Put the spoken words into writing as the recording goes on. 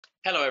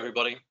Hello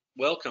everybody,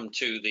 welcome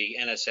to the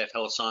NSF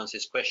Health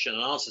Sciences question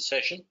and answer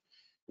session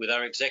with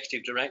our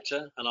Executive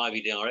Director and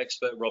IVDR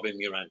expert Robyn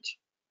Meurant.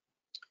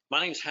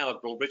 My name is Howard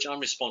Broadbridge. I'm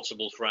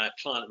responsible for our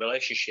client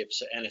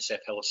relationships at NSF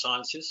Health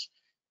Sciences,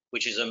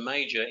 which is a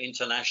major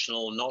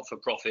international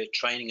not-for-profit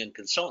training and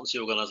consultancy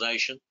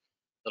organisation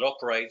that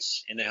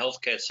operates in the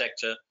healthcare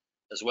sector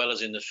as well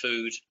as in the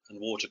food and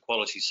water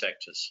quality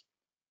sectors.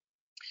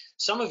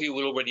 Some of you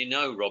will already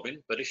know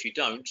Robyn, but if you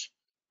don't,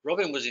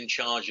 Robyn was in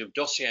charge of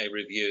dossier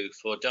review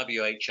for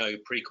WHO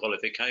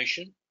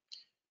pre-qualification.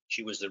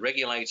 She was the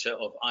regulator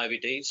of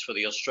IVDs for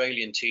the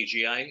Australian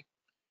TGA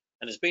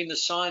and has been the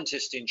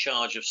scientist in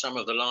charge of some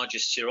of the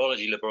largest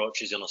serology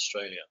laboratories in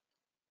Australia.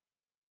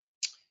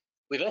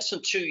 With less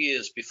than 2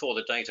 years before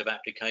the date of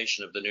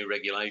application of the new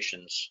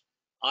regulations,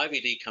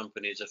 IVD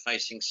companies are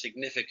facing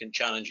significant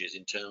challenges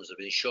in terms of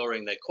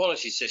ensuring their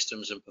quality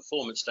systems and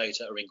performance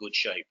data are in good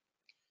shape.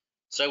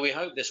 So we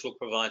hope this will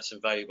provide some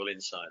valuable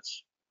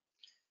insights.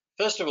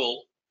 First of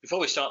all, before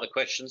we start the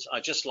questions,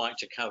 I'd just like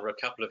to cover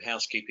a couple of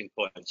housekeeping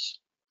points.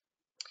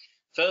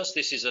 First,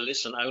 this is a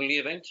listen-only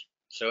event,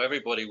 so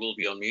everybody will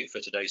be on mute for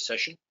today's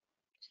session.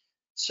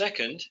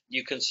 Second,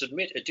 you can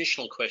submit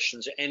additional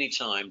questions at any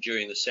time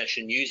during the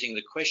session using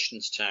the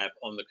Questions tab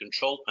on the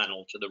control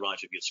panel to the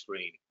right of your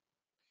screen.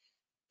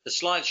 The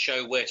slides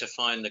show where to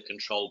find the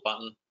control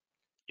button,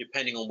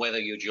 depending on whether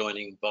you're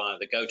joining via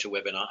the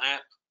GoToWebinar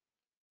app,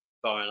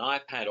 via an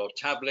iPad or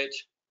tablet,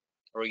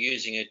 or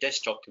using a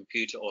desktop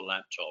computer or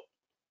laptop.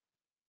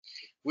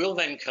 We'll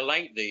then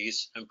collate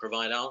these and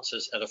provide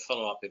answers at a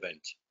follow-up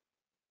event.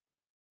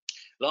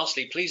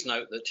 Lastly, please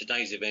note that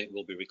today's event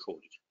will be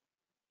recorded.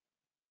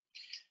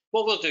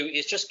 What we'll do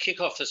is just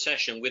kick off the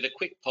session with a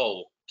quick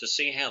poll to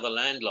see how the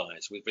land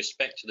lies with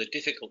respect to the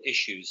difficult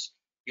issues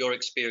you're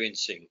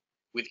experiencing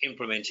with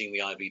implementing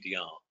the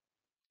IVDR.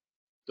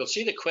 You'll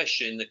see the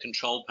question in the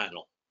control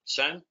panel.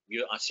 Sam,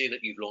 I see that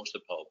you've launched the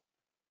poll.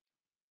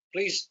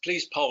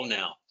 Please poll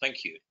now.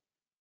 Thank you.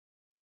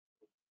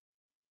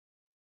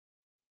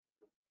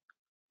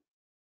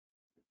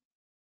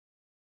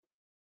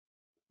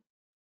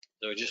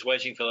 So we're just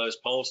waiting for those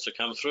polls to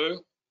come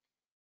through.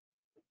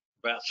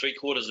 About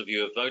 3/4 of you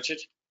have voted.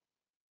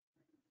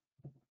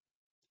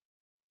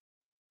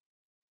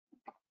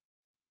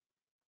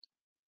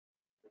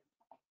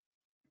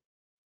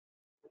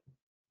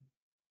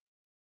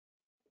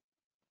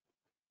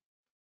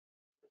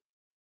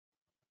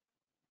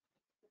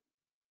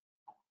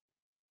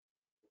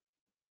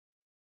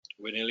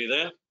 We're nearly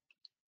there.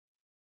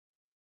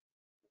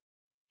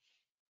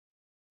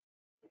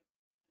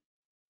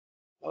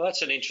 Well,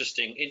 that's an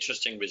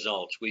interesting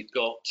result. We've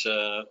got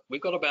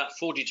about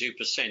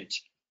 42%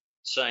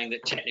 saying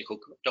that technical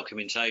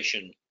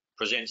documentation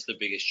presents the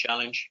biggest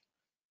challenge.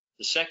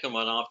 The second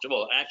one after,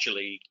 well,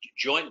 actually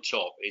joint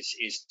top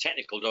is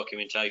technical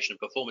documentation and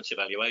performance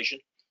evaluation,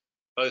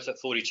 both at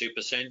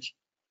 42%.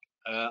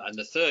 And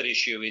the third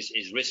issue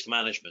is risk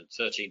management,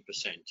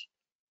 13%.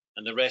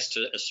 And the rest,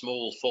 a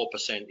small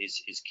 4%,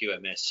 is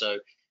QMS. So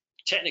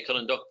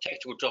technical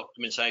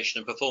documentation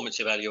and performance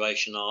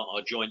evaluation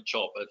are joint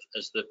top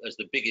as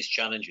the biggest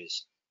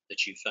challenges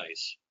that you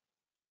face.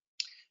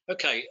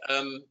 Okay,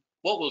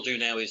 what we'll do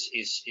now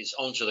is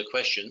on to the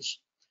questions.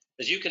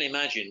 As you can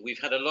imagine,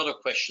 we've had a lot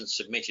of questions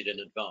submitted in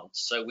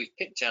advance, so we've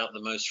picked out the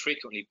most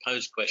frequently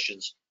posed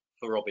questions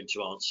for Robyn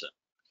to answer.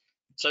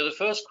 So the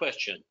first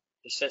question,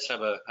 let's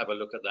have a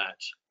look at that.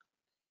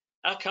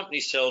 Our company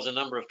sells a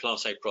number of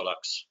Class A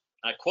products.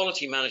 Our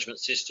quality management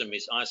system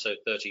is ISO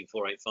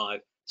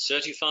 13485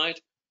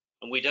 certified,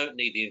 and we don't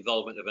need the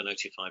involvement of a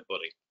notified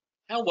body.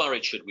 How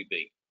worried should we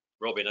be?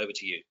 Robyn, over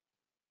to you.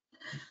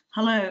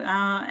 Hello,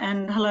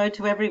 and hello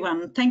to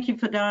everyone. Thank you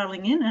for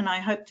dialing in, and I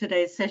hope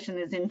today's session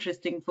is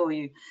interesting for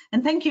you.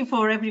 And thank you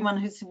for everyone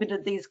who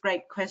submitted these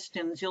great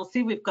questions. You'll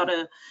see we've got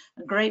a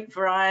great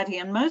variety,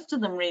 and most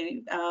of them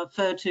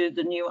refer to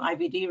the new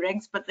IVD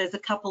regs, but there's a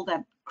couple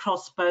that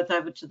cross both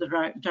over to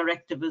the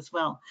directive as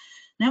well.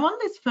 Now, on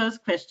this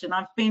first question,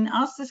 I've been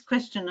asked this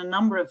question a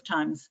number of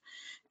times,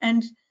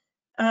 and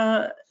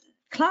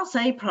Class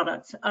A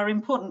products are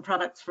important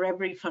products for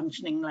every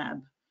functioning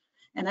lab.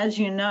 And as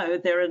you know,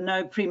 there's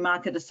no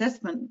pre-market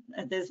assessment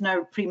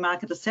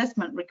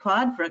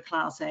required for a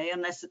Class A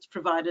unless it's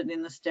provided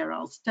in a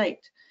sterile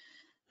state.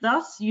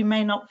 Thus, you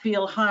may not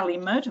feel highly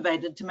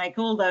motivated to make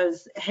all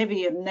those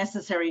heavy and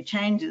necessary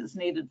changes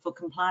needed for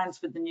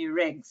compliance with the new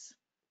regs.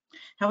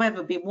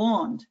 However, be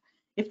warned,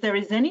 if there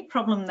is any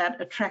problem that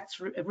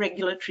attracts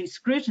regulatory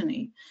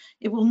scrutiny,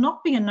 it will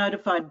not be a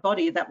notified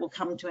body that will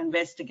come to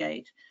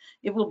investigate.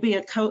 It will be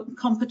a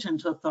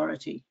competent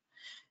authority.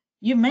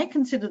 You may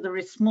consider the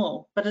risk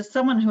small, but as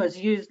someone who has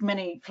used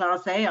many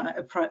Class A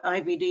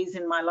IVDs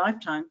in my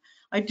lifetime,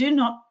 I do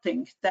not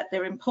think that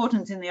their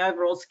importance in the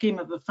overall scheme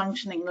of a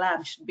functioning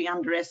lab should be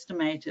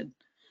underestimated.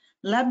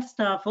 Lab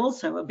staff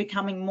also are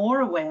becoming more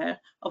aware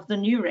of the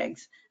new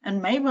regs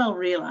and may well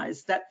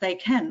realize that they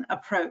can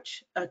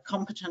approach a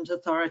competent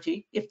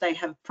authority if they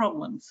have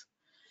problems.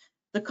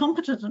 The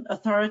competent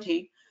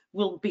authority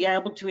will be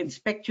able to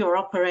inspect your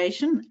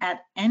operation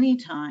at any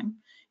time,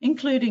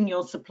 including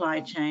your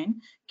supply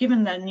chain,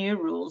 given the new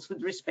rules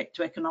with respect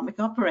to economic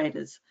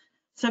operators.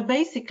 So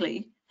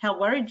basically, how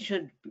worried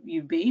should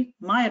you be?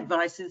 My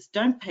advice is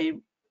don't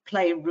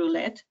play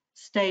roulette,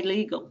 stay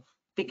legal,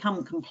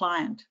 become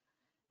compliant.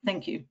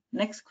 Thank you.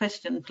 Next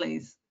question,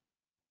 please.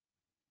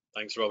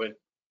 Thanks, Robyn.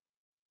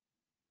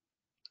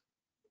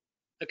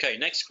 Okay,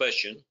 next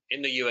question.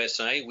 In the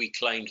USA, we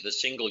claimed the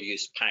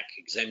single-use pack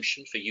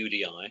exemption for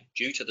UDI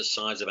due to the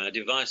size of our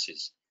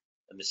devices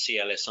and the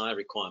CLSI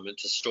requirement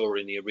to store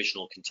in the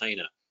original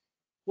container.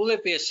 Will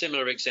there be a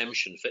similar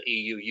exemption for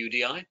EU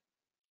UDI?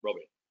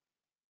 Robyn.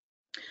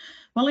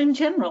 Well, in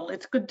general,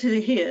 it's good to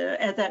hear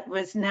that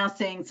we're now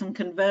seeing some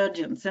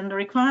convergence, and the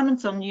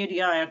requirements on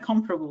UDI are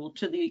comparable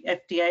to the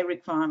FDA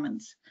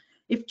requirements.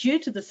 If due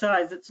to the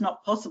size it's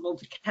not possible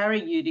to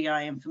carry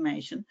UDI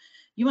information,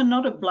 you are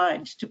not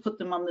obliged to put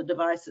them on the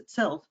device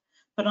itself,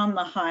 but on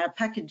the higher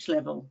package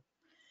level.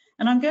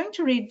 And I'm going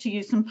to read to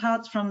you some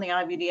parts from the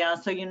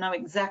IVDR so you know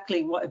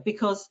exactly what,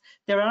 because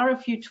there are a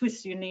few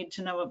twists you need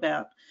to know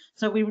about.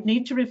 So we would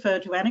need to refer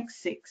to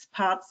Annex 6,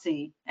 Part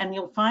C, and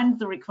you'll find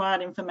the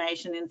required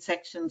information in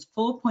sections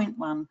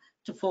 4.1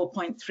 to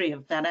 4.3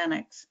 of that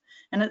annex.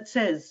 And it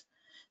says,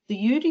 the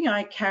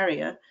UDI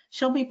carrier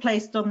shall be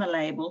placed on the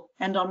label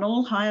and on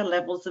all higher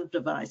levels of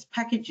device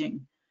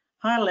packaging.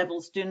 Higher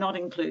levels do not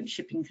include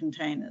shipping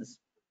containers.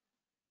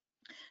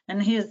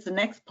 And here's the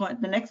next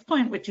point. The next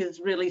point, which is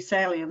really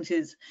salient,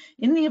 is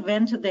in the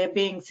event of there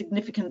being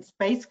significant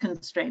space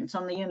constraints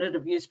on the unit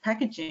of use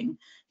packaging,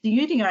 the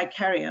UDI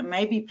carrier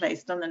may be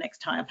placed on the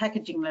next higher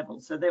packaging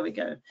level. So there we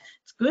go.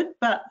 It's good,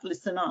 but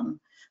listen on.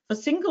 For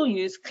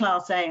single-use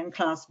Class A and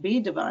Class B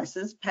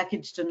devices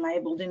packaged and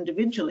labelled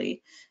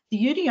individually, the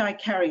UDI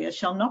carrier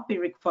shall not be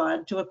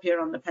required to appear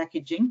on the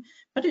packaging,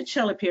 but it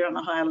shall appear on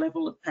a higher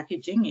level of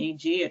packaging,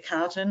 e.g. a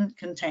carton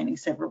containing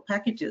several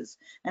packages.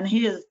 And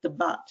here's the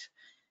but.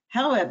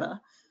 However,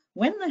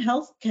 when the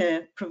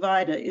healthcare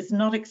provider is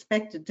not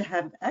expected to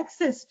have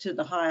access to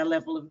the higher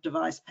level of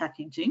device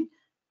packaging,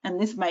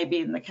 and this may be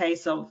in the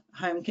case of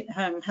home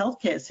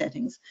healthcare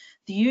settings,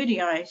 the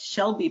UDI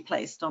shall be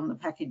placed on the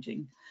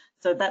packaging.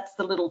 So that's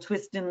the little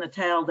twist in the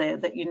tail there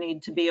that you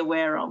need to be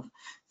aware of.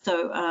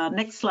 So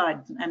next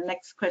slide and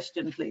next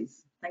question,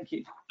 please. Thank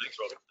you. Thanks,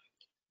 Robyn.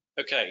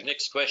 Okay,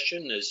 next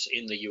question is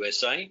in the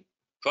USA.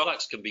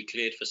 Products can be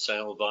cleared for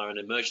sale via an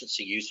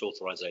emergency use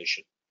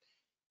authorization.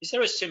 Is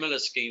there a similar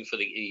scheme for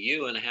the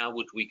EU, and how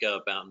would we go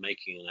about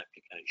making an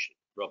application?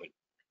 Robyn.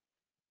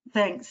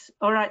 Thanks.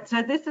 All right,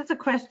 so this is a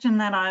question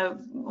that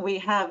we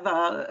have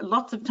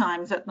lots of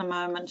times at the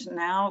moment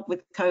now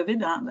with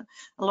COVID.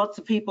 Lots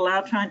of people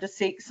are trying to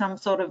seek some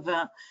sort of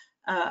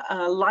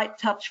a light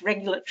touch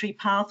regulatory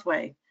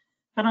pathway.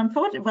 But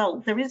unfortunately, well,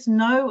 there is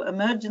no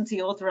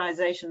emergency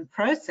authorization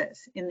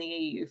process in the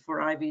EU for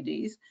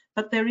IVDs,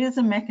 but there is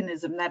a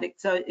mechanism that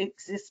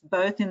exists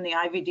both in the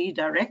IVD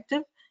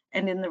directive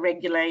and in the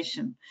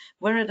regulation,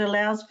 where it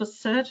allows for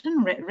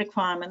certain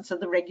requirements of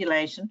the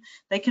regulation,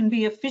 they can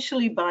be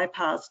officially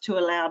bypassed to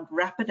allow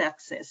rapid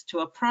access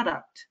to a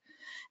product.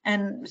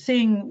 And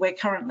seeing we're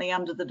currently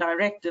under the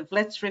directive,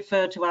 let's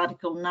refer to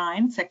Article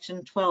 9,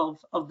 Section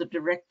 12 of the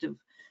directive.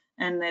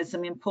 And there's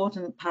some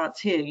important parts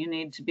here you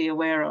need to be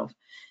aware of.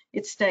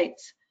 It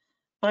states,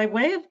 by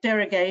way of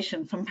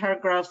derogation from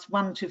paragraphs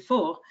 1 to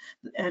 4,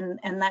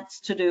 and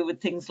that's to do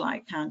with things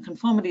like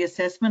conformity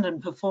assessment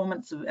and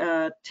performance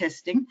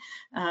testing,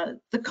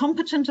 the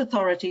competent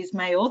authorities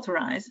may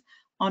authorize,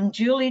 on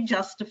duly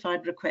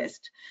justified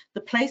request,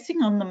 the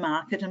placing on the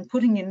market and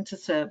putting into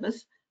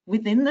service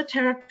within the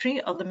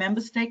territory of the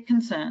member state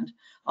concerned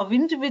of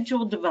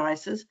individual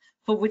devices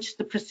for which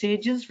the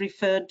procedures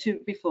referred to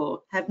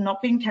before have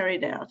not been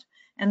carried out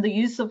and the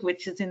use of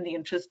which is in the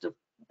interest of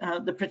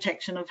the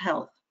protection of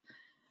health.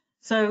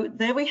 So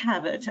there we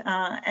have it,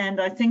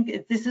 and I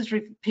think this is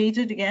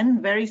repeated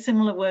again, very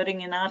similar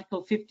wording in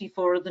Article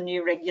 54 of the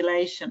new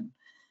regulation.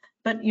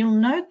 But you'll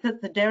note that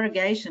the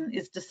derogation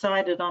is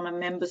decided on a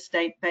member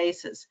state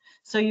basis.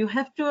 So you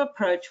have to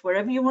approach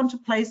wherever you want to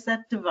place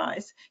that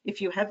device.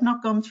 If you have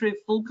not gone through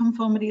full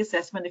conformity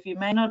assessment, if you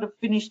may not have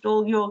finished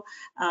all your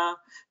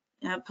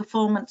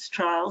performance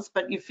trials,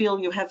 but you feel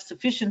you have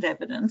sufficient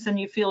evidence and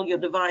you feel your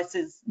device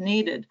is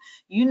needed,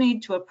 you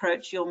need to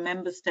approach your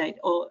member state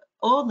or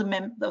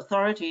the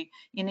authority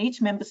in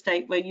each member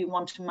state where you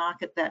want to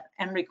market that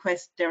and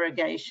request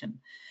derogation.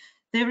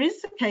 There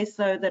is a case,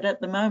 though, that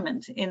at the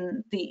moment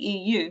in the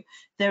EU,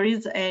 there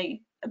is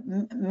a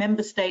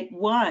member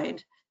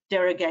state-wide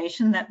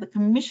derogation that the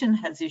Commission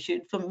has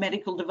issued for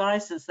medical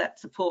devices that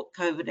support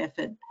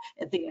the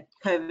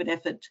COVID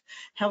effort.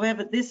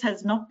 However, this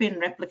has not been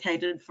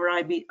replicated for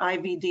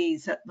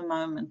IVDs at the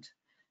moment.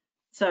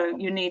 So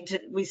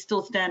we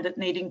still stand at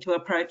needing to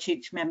approach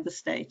each member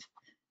state.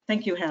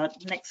 Thank you, Howard.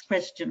 Next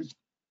question.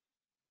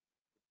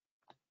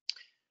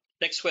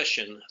 Next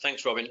question.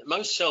 Thanks, Robyn.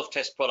 Most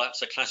self-test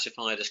products are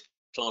classified as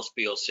Class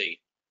B or C.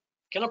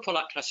 Can a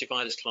product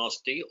classified as Class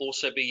D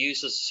also be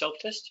used as a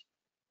self-test?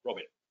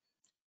 Robyn.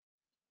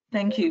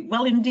 Thank you.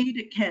 Well, indeed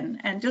it can.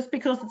 And just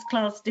because it's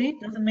Class D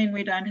doesn't mean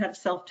we don't have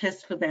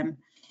self-tests for them.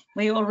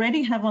 We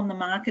already have on the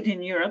market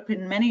in Europe,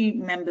 in many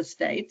member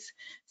states,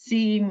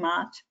 CE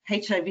marked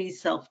HIV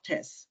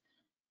self-tests.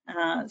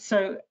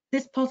 So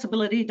this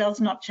possibility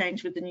does not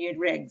change with the new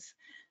regs.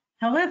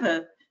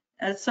 However,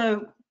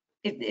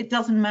 it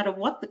doesn't matter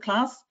what the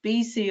class,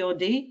 B, C or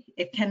D,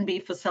 it can be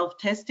for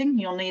self-testing.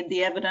 You'll need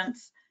the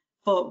evidence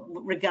for,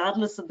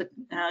 regardless of the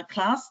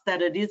class,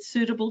 that it is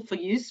suitable for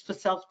use for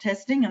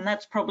self-testing, and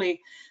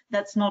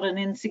that's not an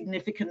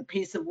insignificant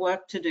piece of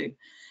work to do.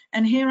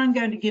 And here I'm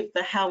going to give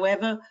the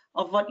however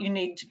of what you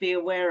need to be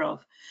aware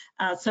of.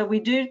 So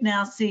we do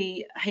now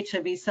see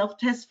HIV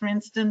self-tests, for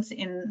instance,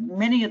 in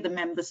many of the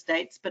member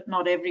states, but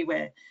not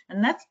everywhere.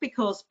 And that's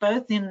because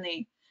both in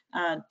the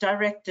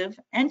directive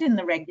and in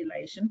the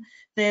regulation,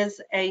 there's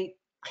a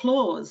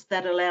clause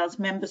that allows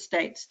member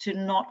states to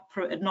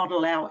not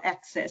allow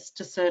access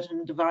to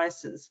certain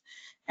devices.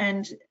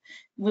 And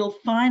we'll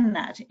find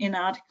that in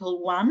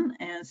Article 1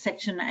 and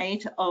Section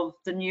 8 of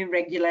the new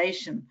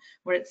regulation,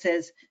 where it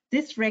says,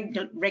 this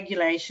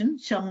regulation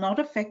shall not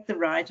affect the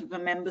right of a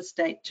member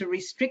state to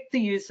restrict the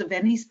use of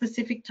any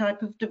specific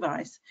type of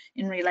device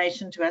in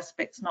relation to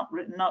aspects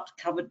not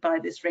covered by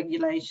this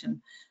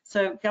regulation.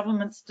 So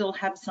governments still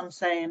have some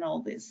say in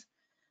all this.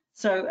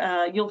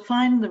 So you'll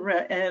find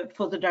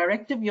for the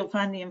directive, you'll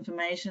find the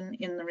information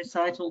in the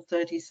recital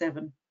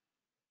 37.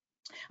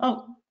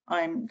 Oh,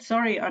 I'm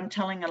sorry, I'm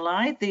telling a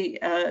lie.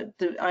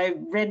 I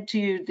read to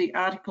you the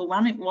Article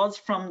 1, it was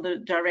from the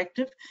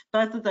directive.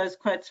 Both of those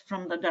quotes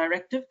from the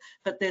directive,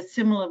 but there's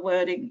similar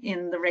wording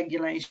in the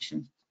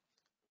regulation.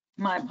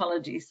 My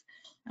apologies.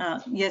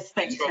 Yes,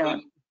 thanks,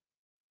 Robyn.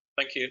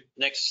 Thank you.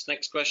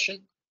 Next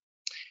question.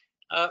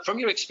 From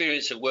your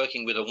experience of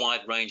working with a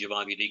wide range of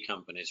IVD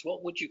companies,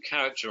 what would you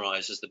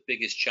characterize as the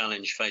biggest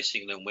challenge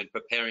facing them when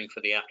preparing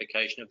for the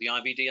application of the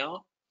IVDR?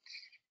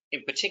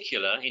 In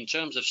particular, in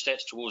terms of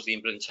steps towards the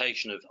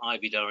implementation of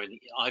IVDR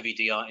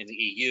in the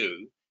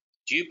EU,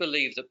 do you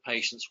believe that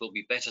patients will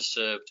be better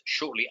served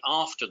shortly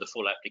after the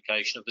full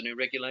application of the new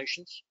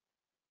regulations?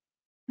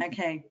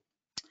 Okay.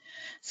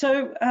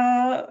 So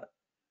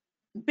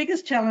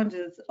biggest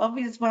challenges,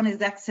 obvious one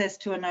is access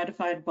to a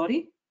notified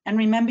body. And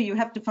remember, you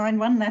have to find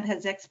one that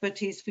has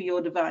expertise for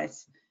your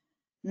device.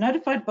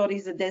 Notified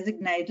bodies are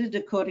designated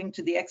according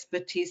to the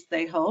expertise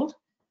they hold,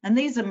 and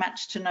these are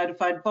matched to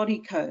notified body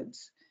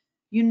codes.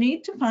 You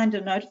need to find a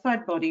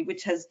notified body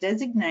which has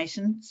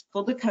designations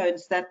for the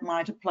codes that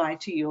might apply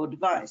to your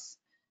device.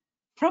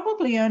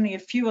 Probably only a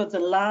few of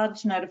the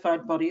large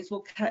notified bodies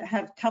will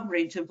have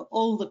coverage of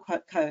all the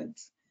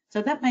codes,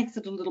 so that makes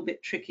it a little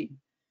bit tricky.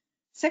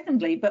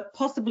 Secondly, but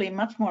possibly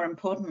much more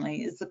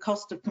importantly, is the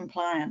cost of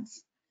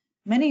compliance.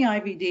 Many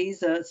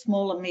IVDs are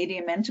small and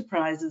medium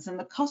enterprises, and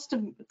the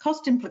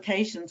cost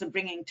implications of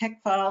bringing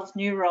tech files,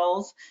 new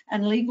roles,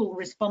 and legal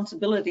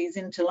responsibilities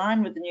into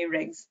line with the new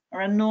regs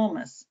are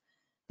enormous.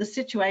 The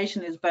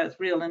situation is both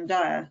real and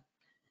dire.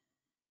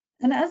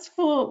 And as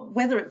for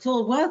whether it's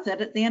all worth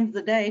it at the end of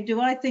the day,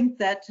 do I think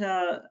that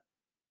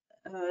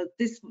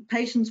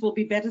patients will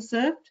be better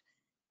served?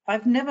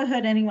 I've never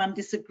heard anyone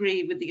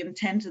disagree with the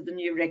intent of the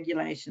new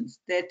regulations.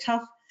 They're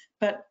tough,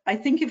 but I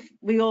think if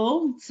we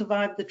all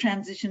survive the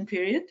transition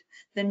period,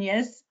 then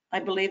yes, I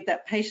believe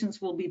that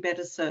patients will be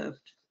better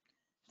served.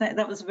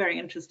 That was a very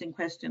interesting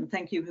question.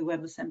 Thank you,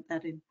 whoever sent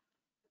that in.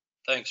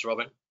 Thanks,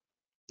 Robyn.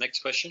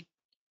 Next question.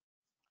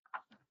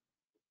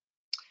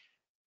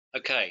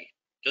 Okay,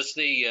 does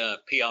the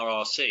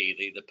PRRC,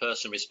 the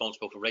person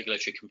responsible for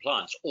regulatory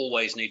compliance,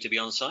 always need to be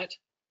on site?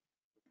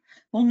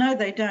 Well, no,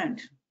 they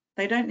don't.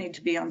 They don't need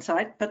to be on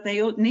site, but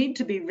they need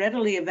to be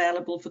readily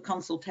available for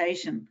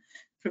consultation,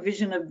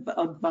 provision of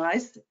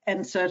advice,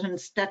 and certain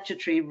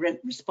statutory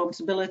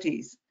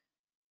responsibilities.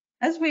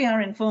 As we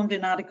are informed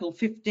in Article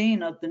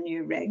 15 of the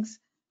new regs,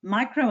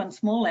 micro and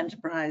small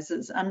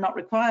enterprises are not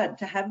required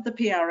to have the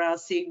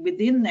PRRC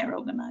within their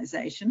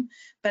organisation,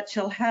 but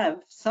shall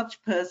have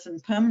such person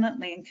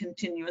permanently and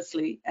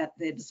continuously at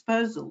their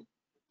disposal.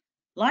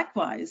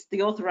 Likewise,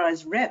 the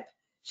authorised rep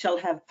shall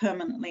have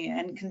permanently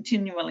and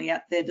continually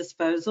at their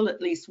disposal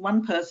at least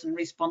one person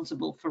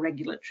responsible for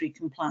regulatory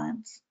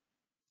compliance.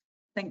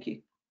 Thank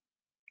you.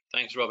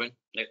 Thanks, Robyn.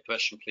 Next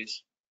question,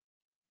 please.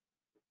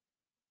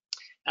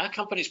 Our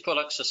company's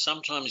products are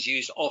sometimes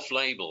used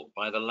off-label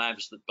by the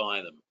labs that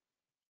buy them.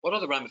 What are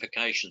the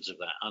ramifications of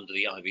that under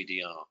the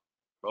IVDR?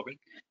 Robyn?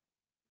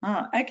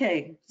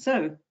 Okay,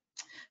 so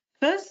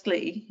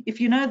firstly, if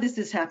you know this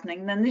is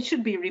happening, then this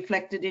should be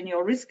reflected in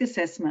your risk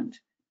assessment,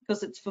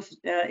 because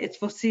it's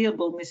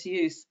foreseeable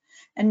misuse,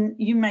 and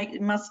you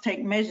must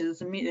take measures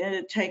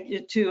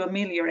to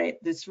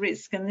ameliorate this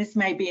risk, and this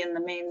may be in the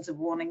means of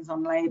warnings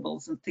on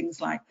labels and things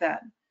like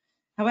that.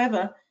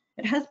 However,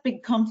 it has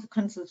big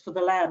consequences for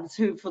the labs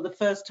who, for the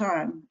first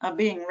time, are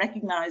being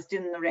recognised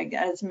in the reg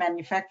as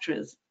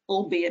manufacturers,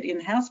 albeit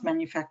in-house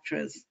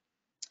manufacturers.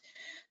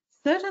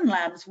 Certain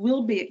labs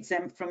will be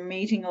exempt from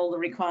meeting all the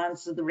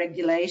requirements of the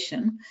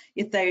regulation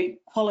if they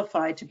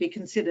qualify to be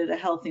considered a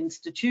health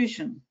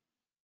institution.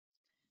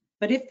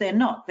 But if they're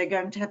not, they're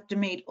going to have to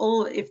meet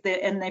all, if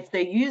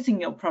they're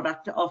using your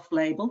product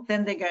off-label,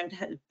 then they're going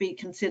to be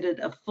considered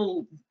a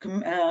full,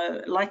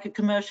 like a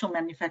commercial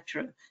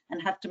manufacturer,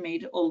 and have to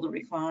meet all the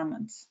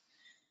requirements.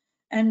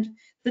 And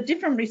the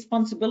different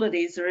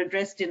responsibilities are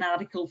addressed in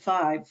Article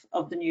 5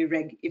 of the new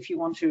reg, if you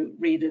want to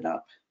read it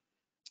up.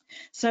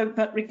 So,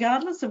 but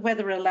regardless of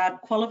whether a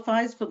lab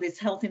qualifies for this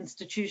health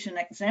institution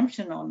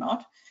exemption or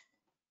not,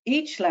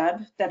 each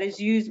lab that is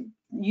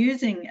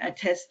using a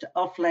test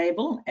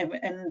off-label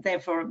and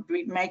therefore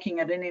making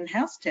it an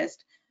in-house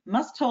test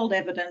must hold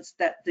evidence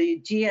that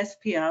the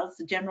GSPRs,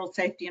 the General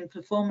Safety and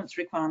Performance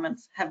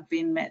Requirements, have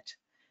been met.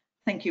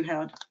 Thank you,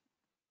 Howard.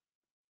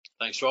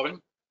 Thanks, Robyn.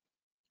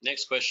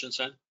 Next question,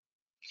 Sam.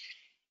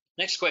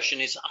 Next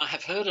question is, I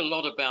have heard a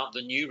lot about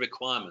the new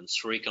requirements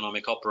for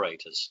economic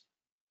operators.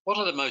 What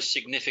are the most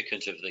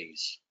significant of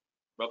these?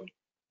 Robyn?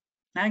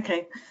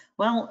 Okay,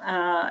 well,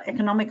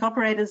 economic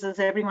operators, as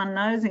everyone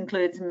knows,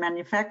 includes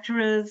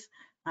manufacturers,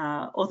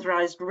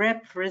 authorised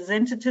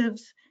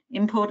representatives,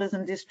 importers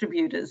and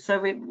distributors.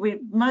 So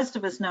most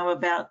of us know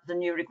about the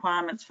new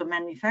requirements for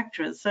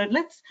manufacturers. So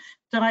let's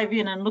dive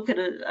in and look at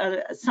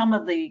some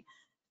of the,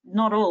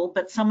 not all,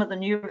 but some of the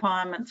new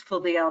requirements for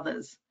the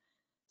others.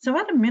 So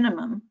at a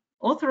minimum,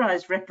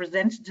 authorised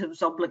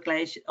representatives'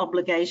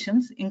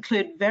 obligations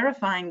include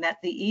verifying that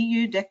the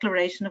EU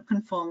Declaration of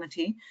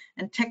Conformity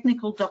and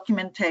technical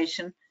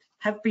documentation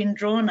have been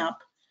drawn up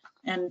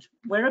and,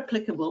 where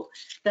applicable,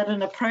 that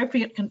an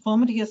appropriate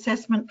conformity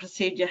assessment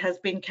procedure has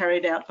been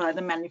carried out by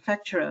the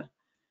manufacturer.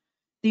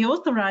 The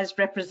authorised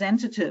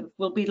representative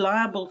will be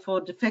liable for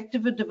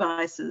defective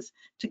devices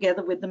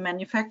together with the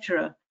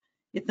manufacturer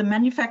if the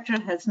manufacturer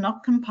has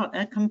not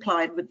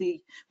complied with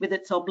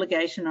its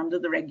obligation under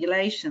the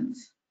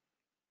regulations.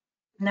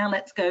 Now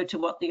let's go to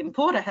what the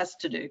importer has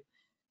to do.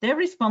 They're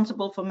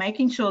responsible for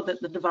making sure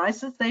that the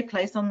devices they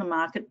place on the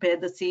market bear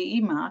the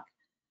CE mark,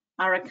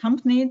 are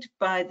accompanied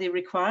by the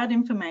required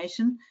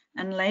information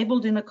and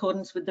labelled in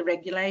accordance with the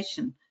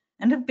regulation,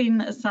 and have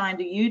been assigned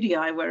a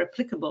UDI where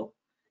applicable.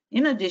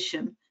 In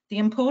addition, the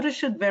importer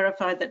should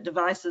verify that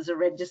devices are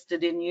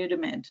registered in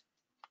UDIMED.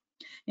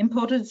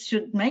 Importers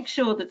should make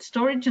sure that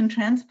storage and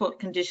transport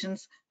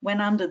conditions,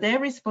 when under their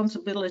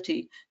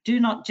responsibility, do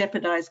not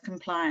jeopardise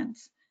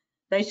compliance.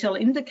 They shall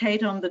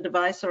indicate on the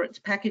device or its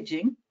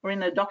packaging, or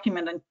in a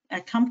document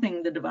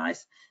accompanying the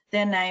device,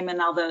 their name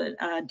and other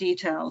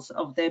details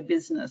of their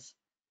business.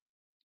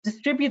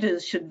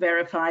 Distributors should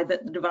verify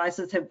that the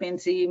devices have been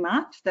CE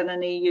marked, that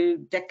an EU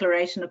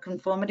Declaration of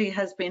Conformity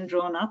has been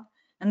drawn up,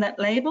 and that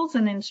labels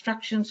and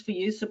instructions for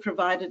use are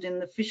provided in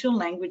the official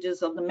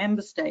languages of the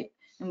member state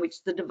in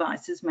which the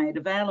device is made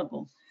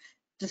available.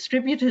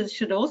 Distributors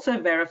should also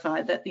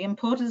verify that the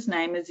importer's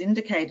name is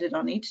indicated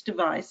on each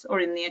device or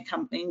in the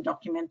accompanying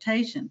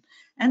documentation,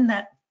 and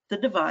that the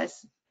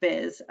device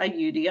bears a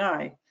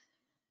UDI.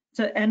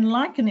 So, and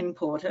like an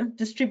importer,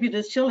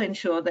 distributors shall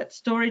ensure that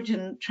storage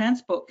and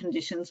transport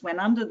conditions, when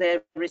under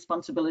their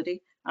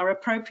responsibility, are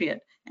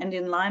appropriate and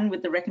in line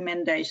with the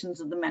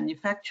recommendations of the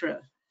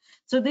manufacturer.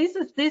 So these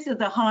are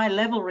the high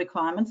level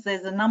requirements.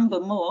 There's a number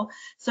more.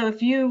 So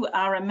if you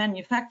are a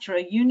manufacturer,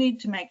 you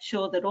need to make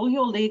sure that all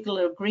your legal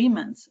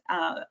agreements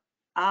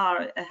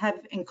have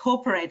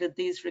incorporated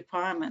these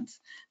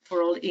requirements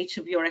for each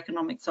of your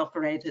economics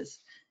operators.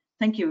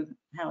 Thank you,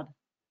 Howard.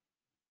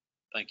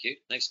 Thank you.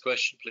 Next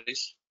question,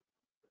 please.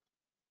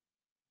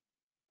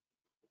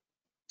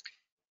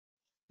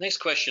 Next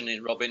question,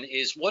 Robyn,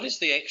 is what is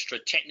the extra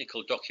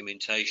technical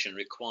documentation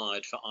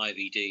required for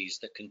IVDs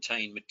that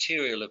contain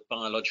material of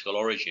biological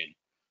origin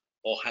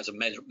or has a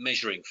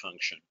measuring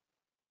function?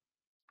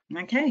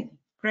 Okay,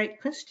 great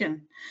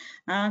question.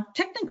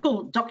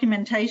 Technical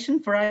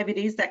documentation for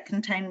IVDs that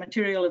contain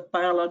material of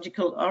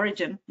biological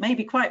origin may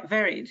be quite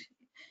varied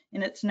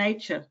in its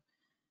nature.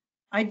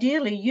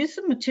 Ideally, use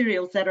of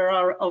materials that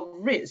are of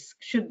risk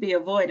should be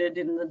avoided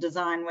in the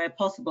design where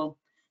possible.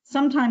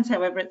 Sometimes,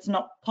 however, it's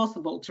not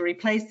possible to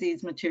replace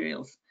these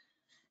materials.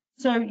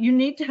 So you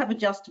need to have a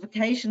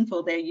justification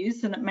for their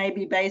use, and it may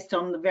be based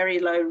on the very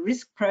low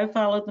risk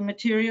profile of the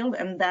material,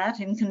 and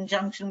that in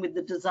conjunction with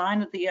the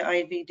design of the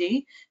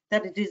IVD,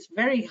 that it is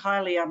very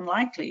highly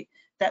unlikely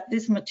that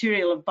this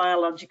material of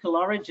biological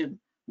origin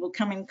will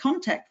come in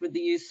contact with the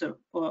user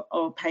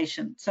or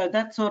patient. So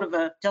that sort of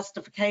a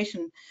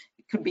justification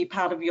could be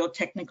part of your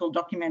technical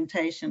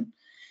documentation.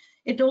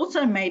 It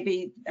also may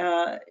be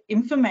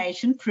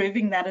information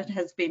proving that it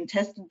has been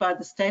tested by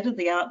the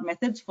state-of-the-art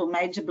methods for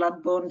major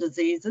blood-borne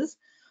diseases,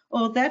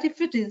 or that if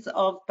it is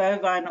of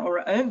bovine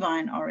or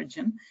ovine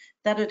origin,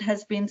 that it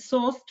has been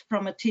sourced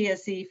from a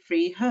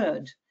TSE-free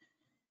herd.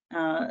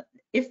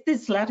 If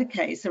this latter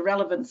case, a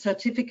relevant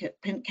certificate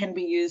can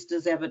be used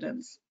as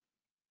evidence.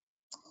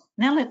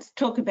 Now let's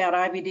talk about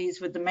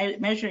IVDs with the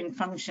measuring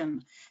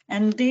function.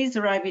 And these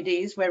are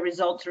IVDs where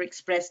results are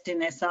expressed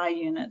in SI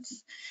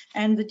units.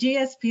 And the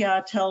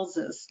GSPR tells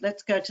us,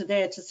 let's go to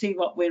there to see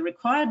what we're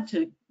required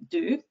to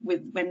do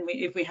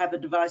if we have a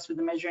device with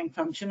a measuring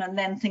function, and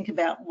then think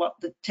about what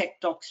the tech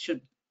docs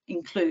should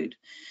include.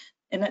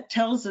 And it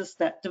tells us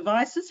that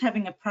devices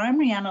having a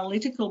primary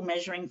analytical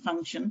measuring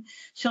function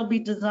shall be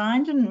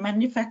designed and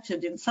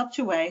manufactured in such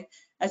a way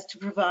as to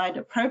provide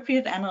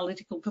appropriate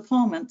analytical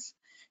performance,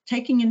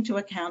 taking into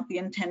account the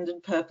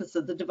intended purpose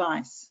of the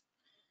device.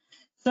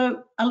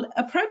 So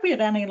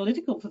appropriate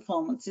analytical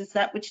performance is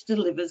that which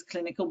delivers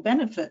clinical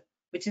benefit,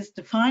 which is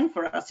defined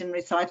for us in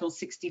recital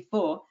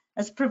 64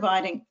 as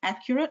providing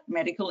accurate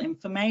medical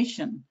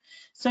information.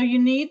 So you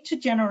need to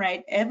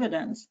generate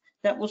evidence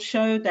that will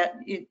show that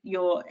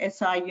your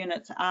SI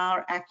units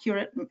are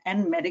accurate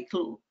and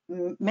medical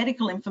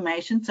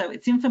information. So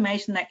it's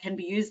information that can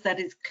be used that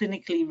is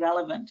clinically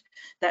relevant,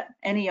 that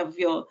any of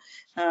your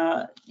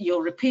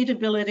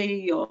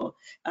repeatability, your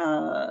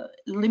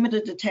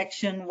limited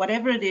detection,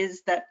 whatever it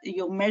is that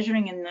you're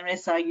measuring in the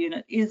SI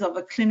unit is of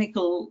a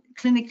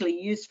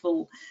clinically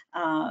useful,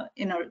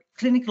 in a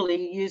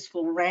clinically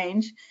useful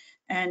range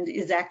and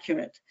is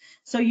accurate.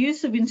 So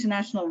use of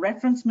international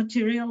reference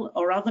material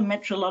or other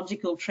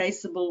metrologically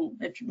traceable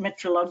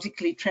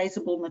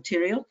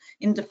material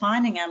in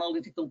defining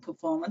analytical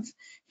performance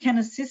can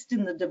assist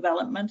in the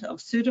development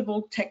of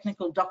suitable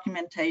technical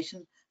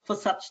documentation for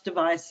such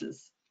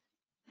devices.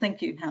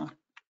 Thank you, Hal.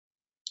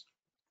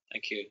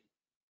 Thank you.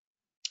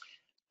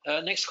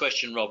 Next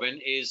question,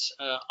 Robyn, is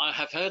I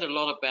have heard a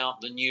lot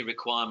about the new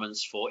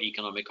requirements for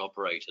economic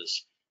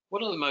operators.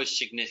 What are the most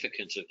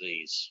significant of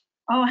these?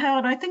 Oh,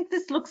 Howard, I think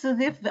this looks as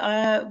if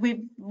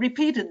we've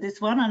repeated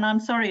this one, and I'm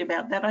sorry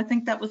about that. I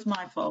think that was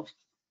my fault.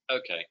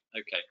 Okay.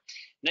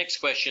 Next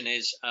question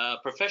is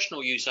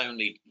professional use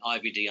only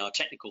IVDR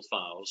technical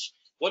files.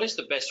 What is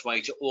the best way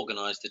to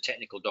organize the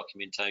technical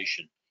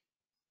documentation?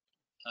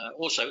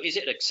 Also, is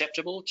it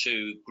acceptable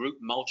to group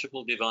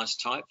multiple device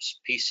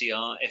types,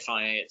 PCR,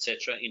 FIA,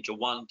 etc., into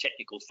one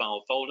technical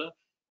file folder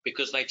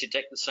because they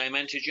detect the same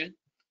antigen?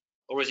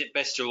 Or is it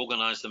best to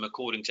organize them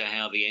according to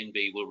how the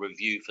NB will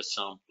review for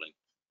sampling?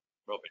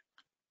 Robyn.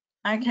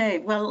 Okay,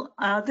 well,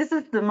 this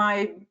is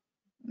my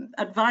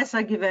advice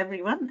I give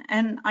everyone,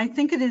 and I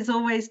think it is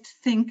always to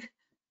think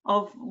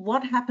of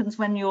what happens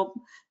when your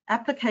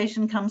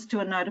application comes to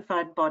a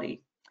notified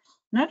body.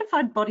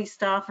 Notified body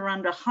staff are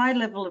under a high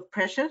level of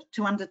pressure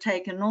to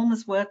undertake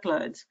enormous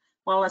workloads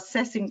while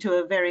assessing to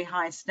a very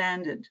high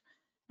standard.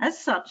 As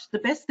such, the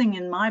best thing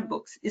in my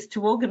books is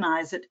to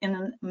organize it in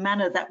a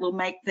manner that will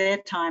make their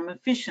time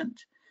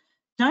efficient.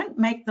 Don't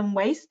make them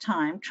waste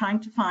time trying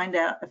to find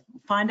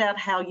out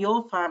how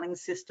your filing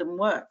system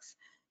works.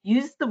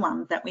 Use the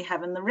one that we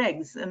have in the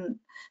regs, and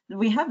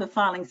we have a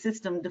filing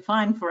system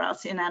defined for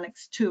us in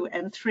Annex 2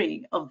 and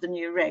 3 of the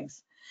new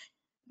regs.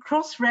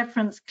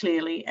 Cross-reference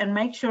clearly and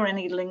make sure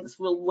any links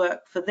will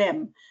work for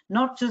them,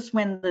 not just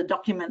when the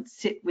documents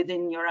sit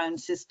within your own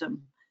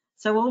system.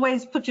 So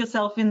always put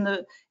yourself in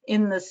the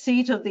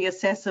seat of the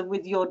assessor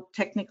with your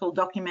technical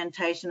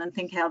documentation and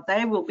think how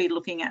they will be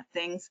looking at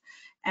things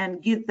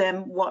and give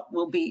them what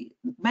will be,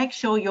 make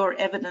sure your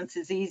evidence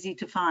is easy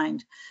to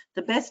find.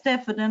 The best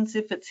evidence,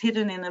 if it's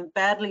hidden in a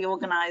badly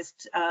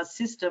organized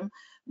system,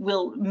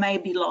 may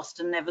be lost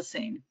and never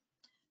seen.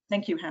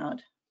 Thank you,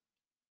 Howard.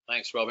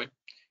 Thanks, Robyn.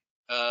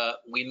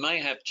 We may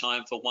have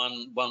time for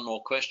one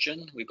more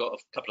question. We've got a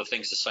couple of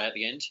things to say at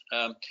the end.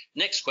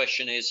 Next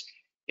question is,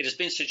 it has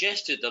been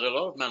suggested that a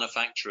lot of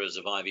manufacturers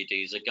of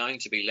IVDs are going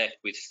to be left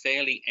with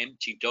fairly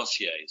empty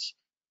dossiers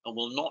and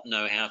will not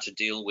know how to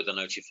deal with a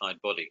notified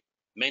body.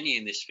 Many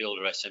in this field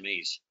are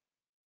SMEs.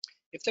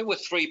 If there were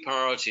 3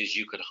 priorities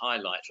you could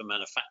highlight for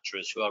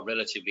manufacturers who are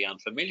relatively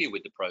unfamiliar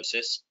with the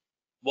process,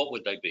 what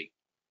would they be?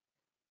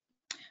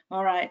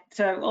 All right,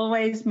 so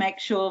always make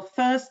sure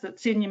first that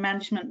senior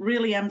management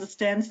really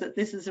understands that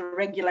this is a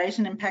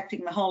regulation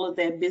impacting the whole of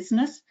their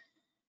business.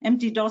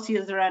 Empty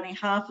dossiers are only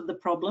half of the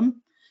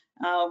problem.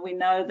 We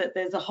know that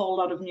there's a whole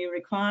lot of new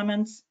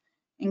requirements.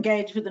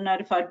 Engage with the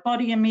notified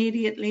body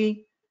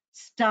immediately.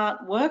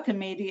 Start work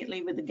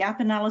immediately with the gap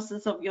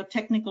analysis of your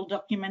technical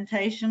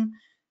documentation.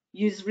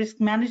 Use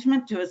risk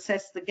management to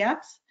assess the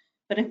gaps.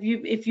 But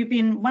if you've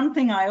been, one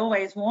thing I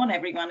always warn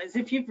everyone is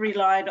if you've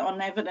relied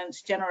on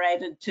evidence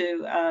generated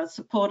to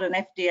support an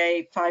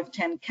FDA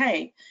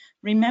 510K,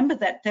 remember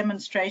that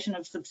demonstration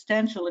of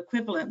substantial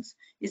equivalence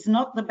is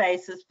not the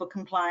basis for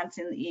compliance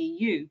in the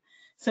EU.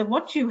 So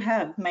what you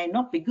have may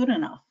not be good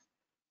enough.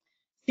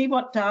 See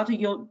what data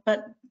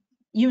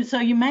so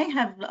you may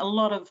have a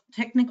lot of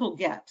technical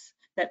gaps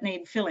that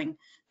need filling,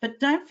 but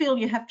don't feel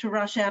you have to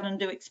rush out and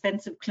do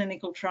expensive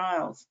clinical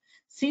trials.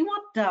 See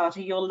what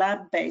data your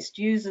lab-based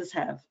users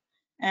have,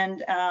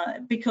 and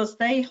because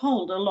they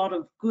hold a lot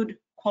of good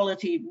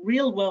quality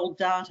real-world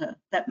data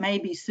that may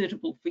be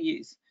suitable for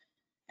use.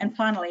 And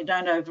finally,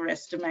 don't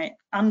underestimate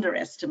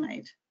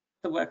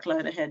the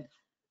workload ahead.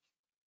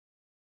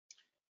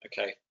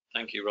 Okay,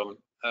 thank you, Robyn.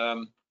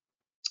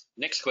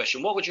 Next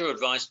question, what would your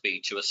advice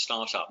be to a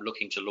startup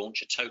looking to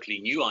launch a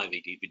totally new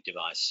IVD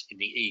device in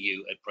the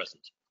EU at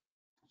present?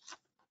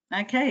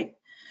 Okay.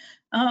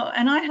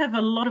 And I have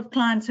a lot of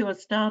clients who are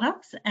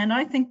startups, and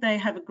I think they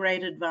have a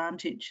great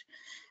advantage.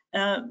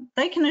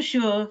 They can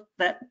assure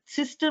that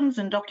systems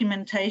and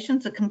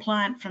documentations are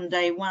compliant from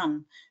day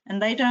one,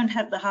 and they don't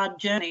have the hard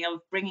journey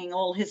of bringing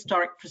all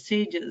historic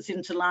procedures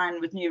into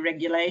line with new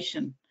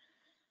regulation.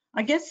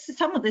 I guess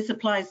some of this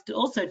applies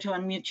also to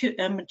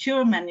a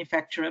mature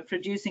manufacturer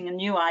producing a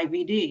new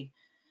IVD.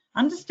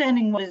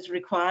 Understanding what is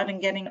required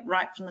and getting it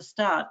right from the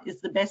start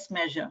is the best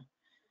measure.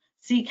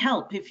 Seek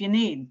help if you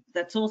need.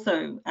 That's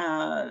also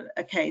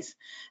a case.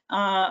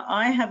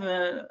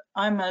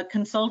 I'm a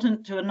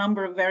consultant to a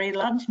number of very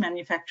large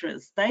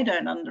manufacturers. They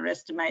don't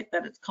underestimate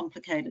that it's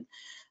complicated.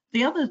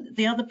 The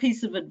other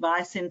piece of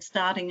advice in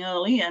starting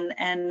early, and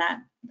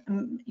that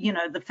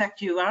the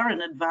fact you are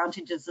an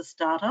advantage as a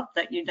startup,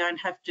 that you don't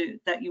have to,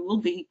 that you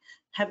will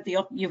have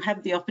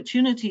the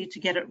opportunity to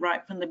get it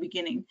right from the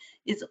beginning,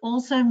 is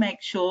also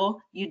make sure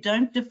you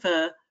don't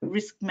defer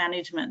risk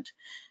management.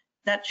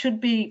 That should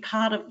be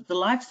part of the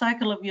life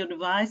cycle of your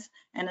device,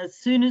 and as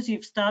soon as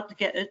you start to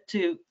get it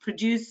to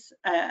produce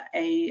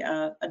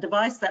a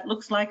device that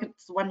looks like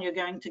it's the one you're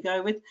going to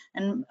go with,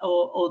 and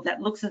or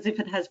that looks as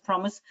if it has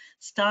promise,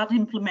 start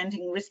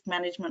implementing risk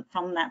management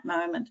from that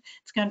moment.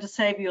 It's going to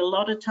save you a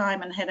lot of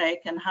time and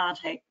headache and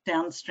heartache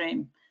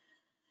downstream.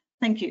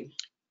 Thank you.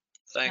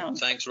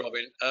 Thanks,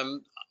 Robyn.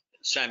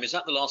 Sam, is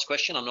that the last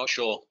question? I'm not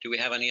sure. Do we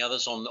have any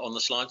others on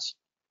the slides?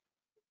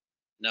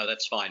 No,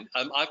 that's fine.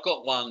 I've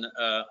got one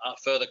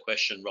further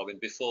question, Robyn,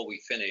 before we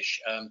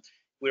finish.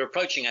 We're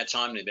approaching our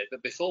time limit,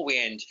 but before we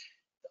end,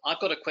 I've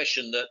got a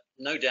question that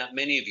no doubt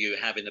many of you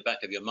have in the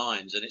back of your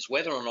minds, and it's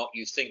whether or not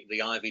you think the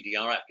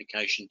IVDR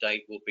application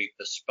date will be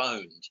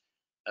postponed,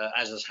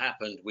 as has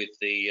happened with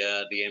the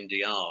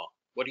MDR.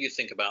 What do you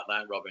think about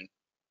that, Robyn?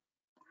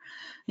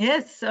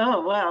 Yes.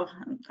 Oh, wow.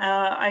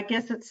 I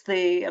guess it's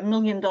the $1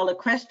 million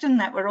question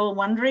that we're all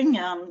wondering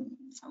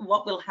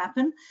what will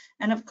happen.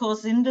 And of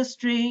course,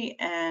 industry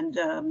and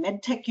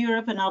MedTech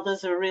Europe and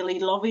others are really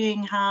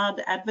lobbying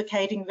hard,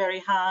 advocating very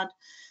hard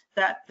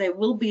that there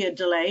will be a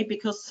delay,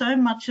 because so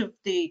much of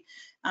the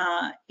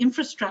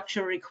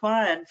infrastructure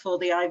required for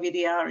the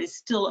IVDR is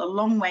still a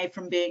long way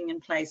from being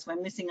in place.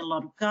 We're missing a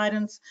lot of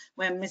guidance.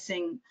 We're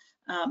missing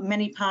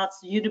many parts.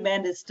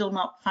 UDBAND is still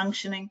not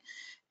functioning.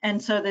 And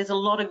so there's a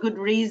lot of good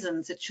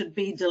reasons it should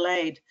be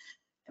delayed.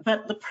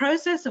 But the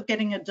process of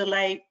getting a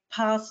delay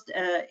passed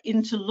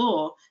into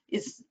law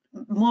is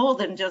more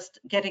than just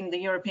getting the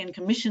European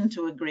Commission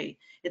to agree.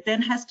 It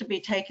then has to be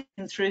taken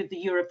through the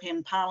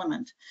European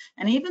Parliament.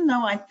 And even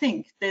though I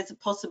think there's a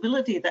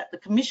possibility that the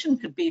Commission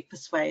could be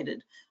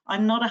persuaded,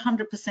 I'm not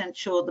 100%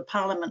 sure the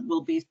Parliament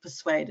will be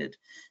persuaded.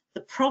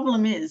 The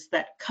problem is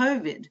that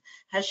COVID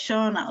has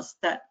shown us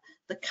that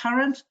the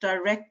current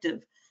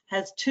directive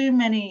has too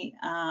many,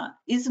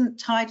 isn't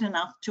tight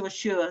enough to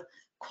assure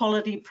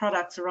quality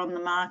products are on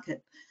the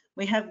market.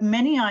 We have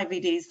many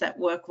IVDs that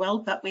work well,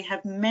 but we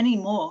have many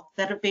more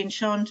that have been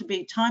shown to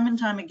be time and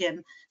time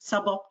again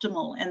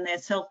suboptimal, and they're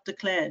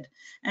self-declared.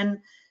 And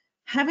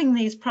having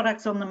these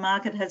products on the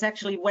market has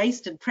actually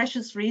wasted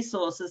precious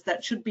resources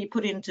that should be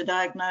put into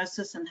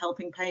diagnosis and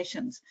helping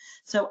patients.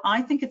 So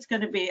I think it's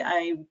going to be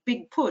a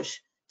big push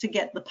to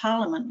get the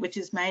Parliament, which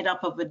is made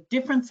up of a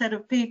different set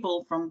of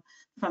people from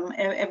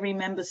every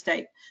member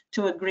state,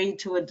 to agree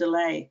to a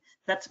delay.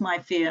 That's my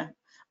fear.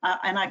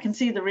 And I can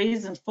see the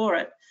reasons for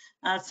it.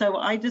 So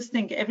I just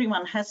think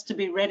everyone has to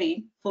be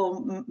ready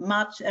for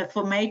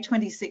May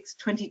 26,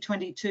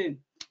 2022,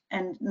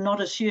 and not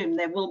assume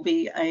there will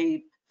be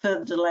a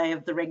further delay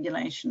of the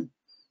regulation.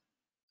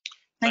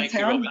 Thanks,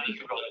 Howard. Thank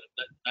you,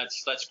 Robyn.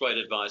 That's great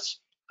advice.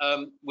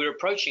 We're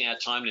approaching our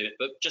time limit,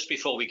 but just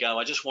before we go,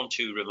 I just want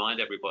to remind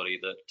everybody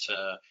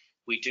that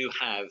we do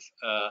have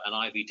an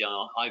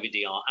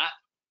IVDR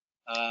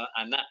app,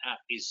 and that app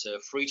is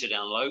free to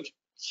download.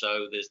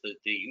 So there's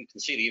you can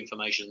see the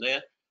information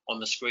there on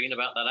the screen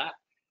about that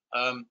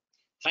app.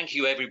 Thank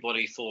you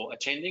everybody for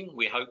attending.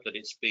 We hope that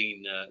it's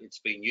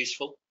been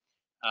useful.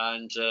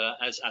 And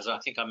as I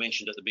think I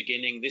mentioned at the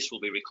beginning, this will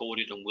be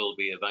recorded and will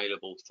be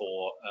available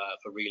for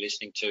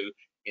re-listening to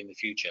in the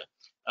future.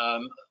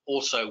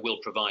 Also,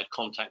 we'll provide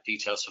contact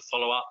details for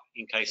follow-up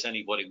in case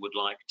anybody would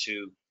like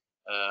to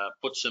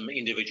put some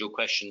individual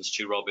questions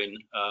to Robyn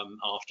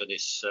after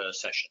this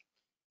session.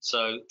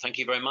 So thank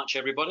you very much,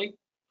 everybody,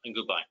 and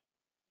goodbye.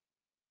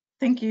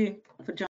 Thank you for joining.